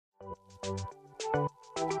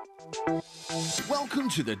Welcome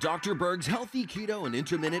to the Dr. Berg's Healthy Keto and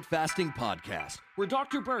Intermittent Fasting Podcast, where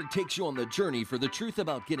Dr. Berg takes you on the journey for the truth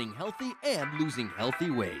about getting healthy and losing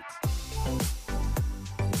healthy weight.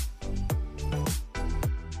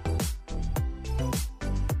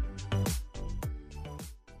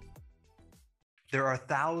 There are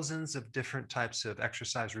thousands of different types of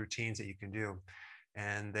exercise routines that you can do,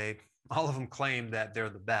 and all of them claim that they're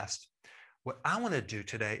the best. What I want to do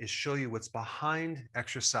today is show you what's behind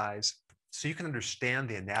exercise so you can understand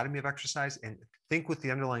the anatomy of exercise and think with the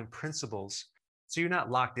underlying principles so you're not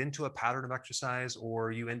locked into a pattern of exercise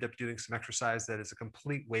or you end up doing some exercise that is a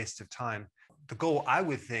complete waste of time. The goal, I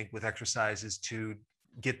would think, with exercise is to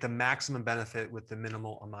get the maximum benefit with the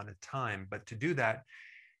minimal amount of time. But to do that,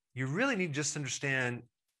 you really need to just understand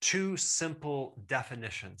two simple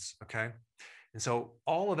definitions, okay? And so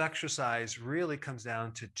all of exercise really comes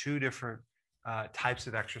down to two different types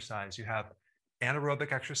of exercise. You have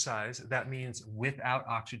anaerobic exercise, that means without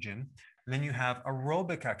oxygen. And then you have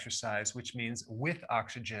aerobic exercise, which means with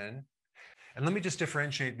oxygen. And let me just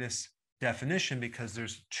differentiate this definition because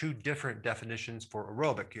there's two different definitions for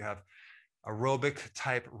aerobic. You have aerobic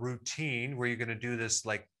type routine where you're going to do this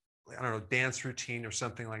like, I don't know, dance routine or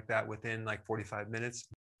something like that within like 45 minutes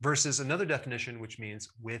versus another definition, which means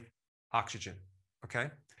with oxygen,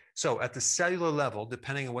 okay? So at the cellular level,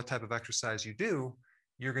 depending on what type of exercise you do,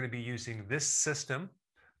 you're going to be using this system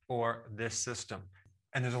or this system.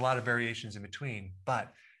 And there's a lot of variations in between,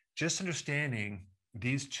 but just understanding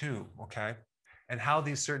these two, okay, and how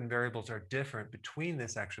these certain variables are different between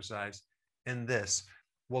this exercise and this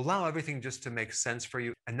will allow everything just to make sense for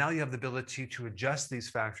you. And now you have the ability to adjust these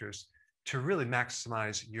factors to really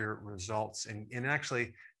maximize your results and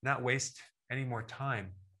actually not waste any more time.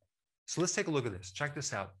 So let's take a look at this. Check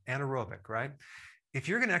this out. Anaerobic, right? If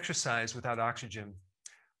you're going to exercise without oxygen,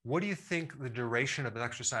 what do you think the duration of an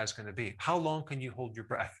exercise is going to be? How long can you hold your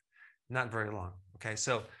breath? Not very long. Okay,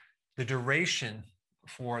 so the duration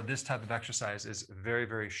for this type of exercise is very,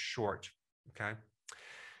 very short. Okay.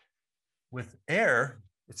 With air,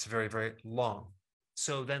 it's very, very long.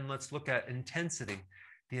 So then let's look at intensity.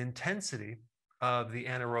 The intensity of the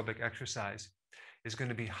anaerobic exercise is going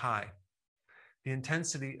to be high. The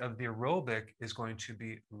intensity of the aerobic is going to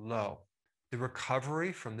be low. The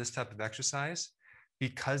recovery from this type of exercise,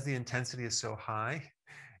 because the intensity is so high,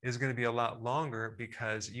 is going to be a lot longer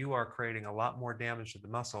because you are creating a lot more damage to the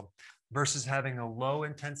muscle versus having a low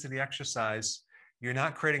intensity exercise. You're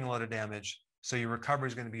not creating a lot of damage, so your recovery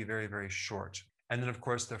is going to be very, very short. And then, of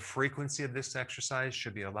course, the frequency of this exercise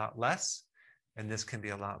should be a lot less, and this can be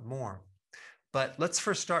a lot more. But let's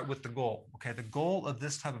first start with the goal. Okay, the goal of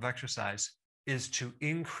this type of exercise is to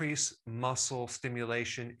increase muscle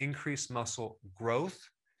stimulation, increase muscle growth,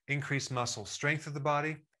 increase muscle strength of the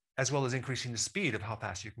body, as well as increasing the speed of how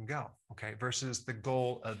fast you can go, okay? Versus the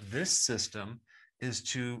goal of this system is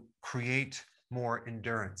to create more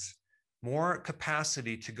endurance, more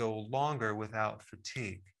capacity to go longer without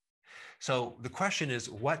fatigue. So the question is,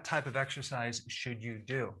 what type of exercise should you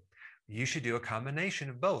do? You should do a combination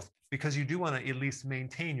of both because you do want to at least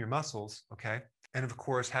maintain your muscles, okay? And of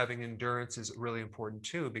course, having endurance is really important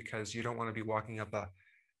too, because you don't want to be walking up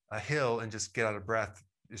a hill and just get out of breath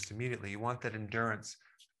just immediately. You want that endurance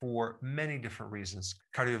for many different reasons: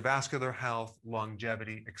 cardiovascular health,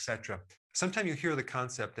 longevity, etc. Sometimes you hear the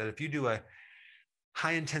concept that if you do a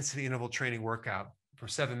high intensity interval training workout for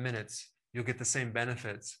 7 minutes, you'll get the same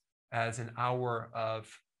benefits as an hour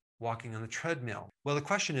of walking on the treadmill. Well, the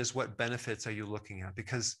question is, what benefits are you looking at?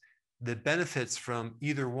 Because the benefits from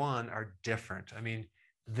either one are different. I mean,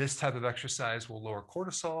 this type of exercise will lower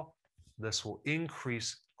cortisol. This will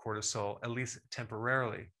increase cortisol, at least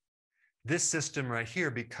temporarily. This system right here,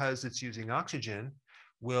 because it's using oxygen,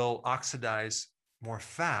 will oxidize more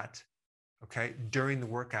fat, okay, during the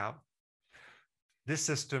workout. This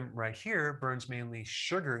system right here burns mainly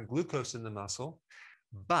sugar and glucose in the muscle,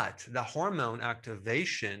 but the hormone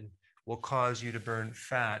activation will cause you to burn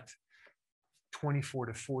fat 24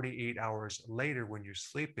 to 48 hours later when you're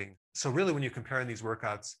sleeping. So really, when you're comparing these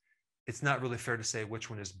workouts, it's not really fair to say which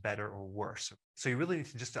one is better or worse. So you really need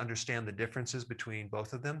to just understand the differences between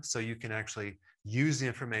both of them so you can actually use the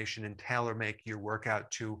information and tailor make your workout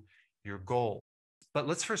to your goal. But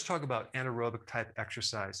let's first talk about anaerobic type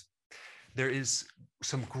exercise. There is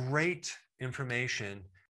some great information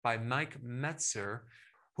by Mike Metzer,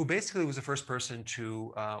 who basically was the first person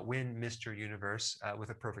to win Mr. Universe with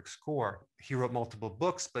a perfect score. He wrote multiple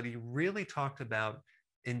books, but he really talked about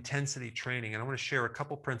intensity training. And I want to share a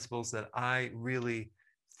couple principles that I really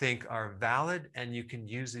think are valid, and you can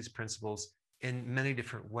use these principles in many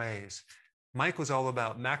different ways. Mike was all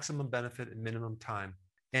about maximum benefit and minimum time.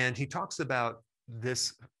 And he talks about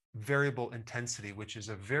this variable intensity, which is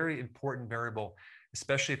a very important variable,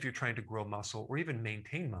 especially if you're trying to grow muscle or even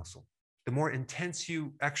maintain muscle. The more intense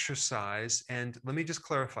you exercise, and let me just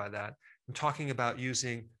clarify that, I'm talking about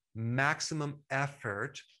using maximum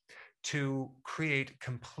effort to create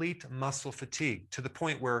complete muscle fatigue to the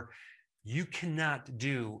point where you cannot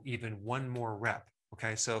do even one more rep.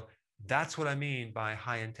 Okay, so that's what I mean by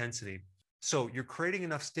high intensity. So you're creating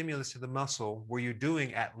enough stimulus to the muscle where you're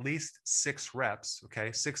doing at least 6 reps,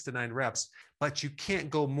 okay, 6 to 9 reps, but you can't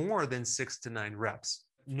go more than 6 to 9 reps.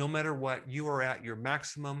 No matter what, you are at your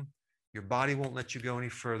maximum. Your body won't let you go any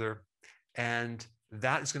further. And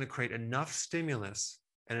that is going to create enough stimulus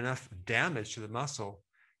and enough damage to the muscle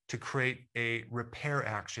to create a repair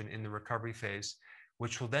action in the recovery phase,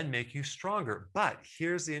 which will then make you stronger. But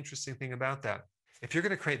here's the interesting thing about that. If you're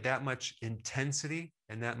going to create that much intensity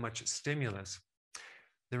and that much stimulus,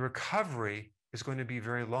 the recovery is going to be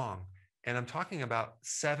very long. And I'm talking about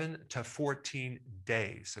 7 to 14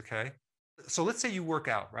 days, okay? So let's say you work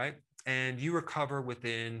out, right? And you recover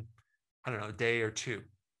within, I don't know, a day or two.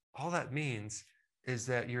 All that means is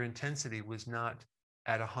that your intensity was not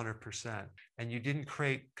at 100% and you didn't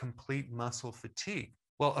create complete muscle fatigue.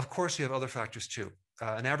 Well, of course, you have other factors too.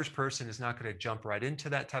 An average person is not going to jump right into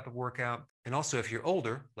that type of workout. And also, if you're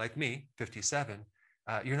older, like me, 57,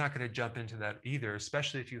 you're not going to jump into that either,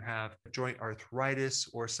 especially if you have joint arthritis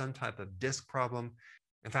or some type of disc problem.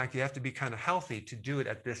 In fact, you have to be kind of healthy to do it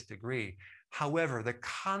at this degree. However, the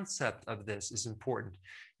concept of this is important.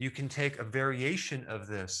 You can take a variation of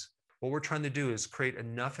this. What we're trying to do is create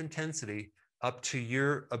enough intensity up to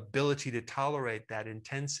your ability to tolerate that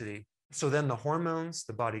intensity. So then the hormones,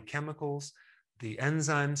 the body chemicals, the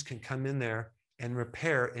enzymes can come in there and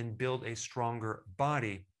repair and build a stronger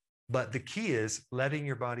body. But the key is letting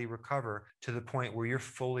your body recover to the point where you're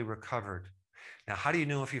fully recovered. Now, how do you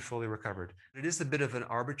know if you're fully recovered? It is a bit of an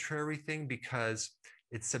arbitrary thing because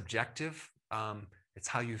it's subjective. It's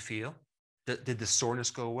how you feel. Did the soreness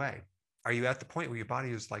go away? Are you at the point where your body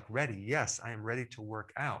is like ready? Yes, I am ready to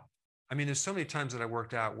work out. I mean, there's so many times that I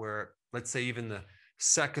worked out where, let's say even the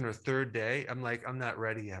second or third day, I'm like, I'm not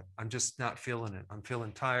ready yet. I'm just not feeling it. I'm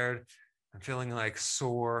feeling tired. I'm feeling like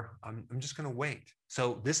sore. I'm just going to wait.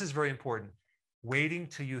 So this is very important. Waiting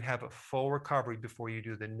till you have a full recovery before you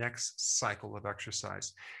do the next cycle of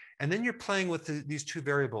exercise. And then you're playing with these two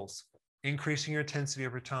variables, increasing your intensity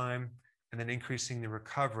over time and then increasing the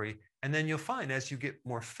recovery. And then you'll find as you get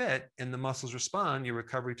more fit and the muscles respond, your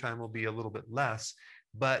recovery time will be a little bit less.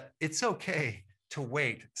 But it's okay to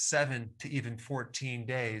wait 7 to even 14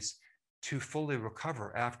 days to fully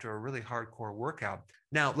recover after a really hardcore workout.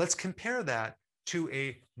 Now, let's compare that to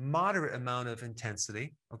a moderate amount of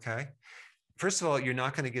intensity, okay? First of all, you're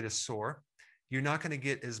not going to get as sore. You're not going to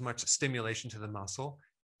get as much stimulation to the muscle.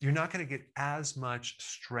 You're not going to get as much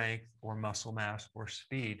strength or muscle mass or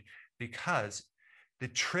speed because the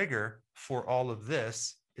trigger for all of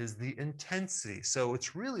this is the intensity. So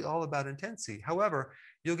it's really all about intensity. However,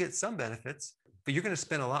 you'll get some benefits, but you're going to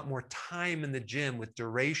spend a lot more time in the gym with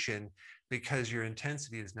duration because your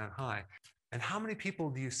intensity is not high. And how many people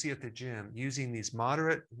do you see at the gym using these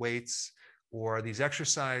moderate weights or these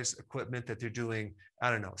exercise equipment that they're doing, I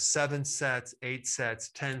don't know, 7 sets, 8 sets,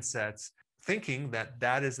 10 sets, thinking that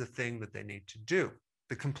that is the thing that they need to do?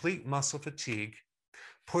 The complete muscle fatigue,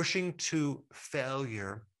 pushing to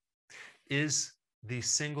failure, is the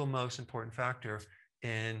single most important factor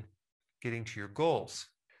in getting to your goals.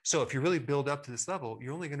 So if you really build up to this level,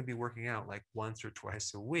 you're only going to be working out like once or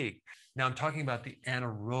twice a week. Now I'm talking about the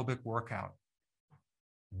anaerobic workout.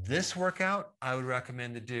 This workout, I would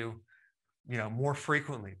recommend to do, more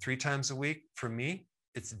frequently, 3 times a week. For me,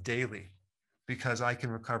 it's daily because I can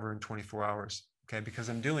recover in 24 hours. Okay. Because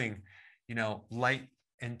I'm doing, light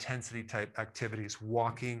intensity type activities,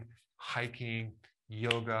 walking, hiking,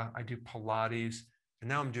 yoga. I do Pilates. And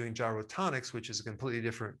now I'm doing gyrotonics, which is a completely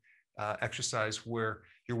different exercise where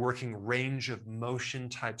you're working range of motion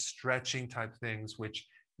type stretching type things, which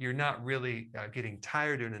you're not really getting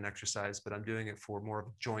tired doing an exercise, but I'm doing it for more of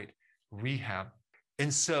a joint rehab.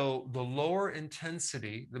 And so the lower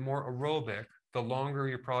intensity, the more aerobic, the longer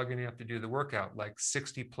you're probably going to have to do the workout, like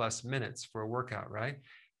 60 plus minutes for a workout, right?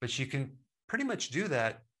 But you can pretty much do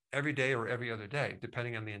that every day or every other day,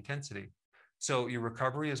 depending on the intensity. So your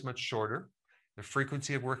recovery is much shorter. The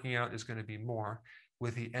frequency of working out is going to be more,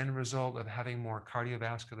 with the end result of having more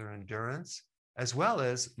cardiovascular endurance, as well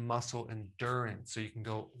as muscle endurance, so you can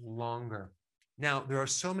go longer. Now, there are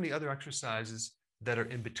so many other exercises that are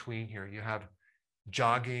in between here. You have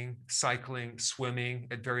jogging, cycling, swimming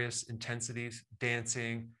at various intensities,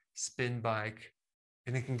 dancing, spin bike,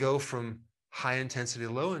 and it can go from high intensity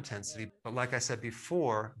to low intensity. But like I said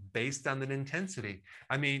before, based on that intensity,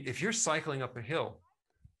 I mean, if you're cycling up a hill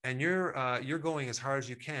and you're going as hard as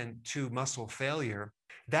you can to muscle failure,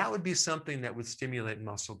 that would be something that would stimulate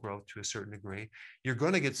muscle growth to a certain degree. You're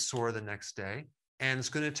going to get sore the next day, and it's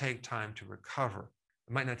going to take time to recover.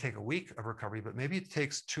 It might not take a week of recovery, but maybe it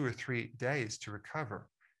takes 2 or 3 days to recover.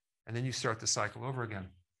 And then you start the cycle over again.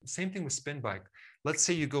 Same thing with spin bike. Let's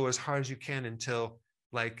say you go as hard as you can until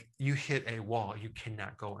like you hit a wall. You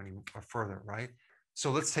cannot go any further, right?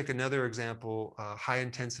 So let's take another example, high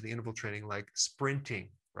intensity interval training like sprinting,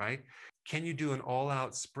 right? Can you do an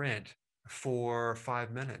all-out sprint for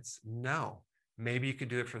 5 minutes? No. Maybe you could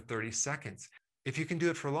do it for 30 seconds. If you can do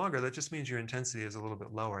it for longer, that just means your intensity is a little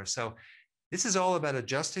bit lower. So this is all about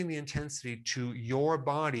adjusting the intensity to your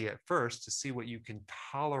body at first to see what you can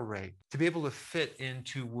tolerate, to be able to fit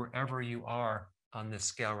into wherever you are on this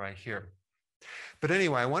scale right here. But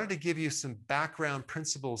anyway, I wanted to give you some background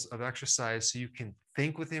principles of exercise so you can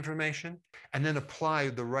think with the information and then apply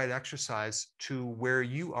the right exercise to where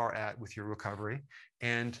you are at with your recovery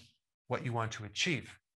and what you want to achieve.